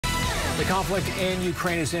The conflict in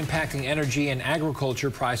Ukraine is impacting energy and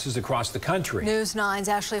agriculture prices across the country. News 9's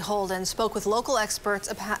Ashley Holden spoke with local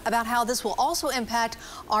experts about how this will also impact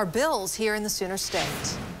our bills here in the Sooner State.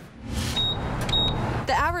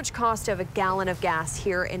 The average cost of a gallon of gas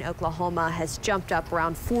here in Oklahoma has jumped up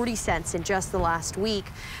around 40 cents in just the last week.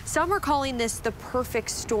 Some are calling this the perfect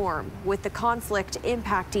storm, with the conflict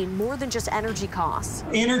impacting more than just energy costs.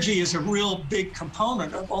 Energy is a real big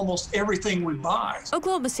component of almost everything we buy.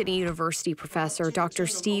 Oklahoma City University professor Dr.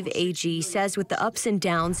 Steve Agee says with the ups and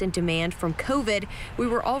downs in demand from COVID, we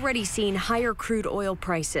were already seeing higher crude oil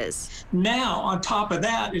prices. Now, on top of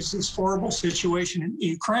that is this horrible situation in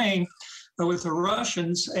Ukraine with the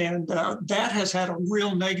Russians, and that has had a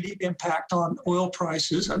real negative impact on oil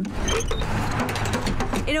prices.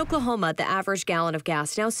 In Oklahoma, the average gallon of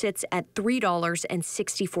gas now sits at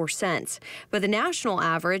 $3.64, but the national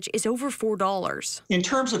average is over $4. In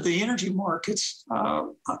terms of the energy markets,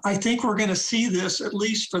 I think we're going to see this at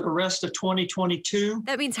least for the rest of 2022.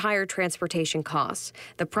 That means higher transportation costs.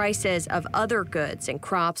 The prices of other goods and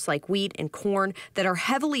crops like wheat and corn that are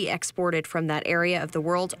heavily exported from that area of the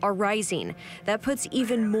world are rising. That puts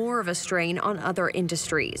even more of a strain on other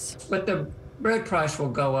industries. But the bread price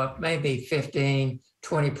will go up maybe 15,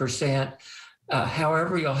 20%.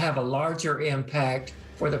 However, you'll have a larger impact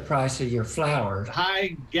for the price of your flour.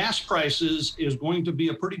 High gas prices is going to be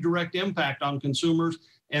a pretty direct impact on consumers,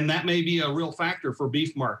 and that may be a real factor for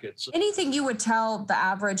beef markets. Anything you would tell the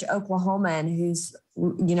average Oklahoman who's,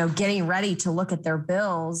 getting ready to look at their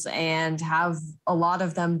bills and have a lot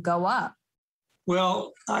of them go up?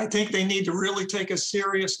 Well, I think they need to really take a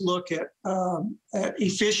serious look at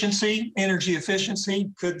efficiency, energy efficiency.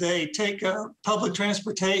 Could they take public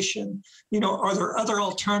transportation? Are there other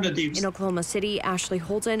alternatives? In Oklahoma City, Ashley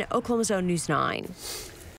Holden, Oklahoma's Own News 9.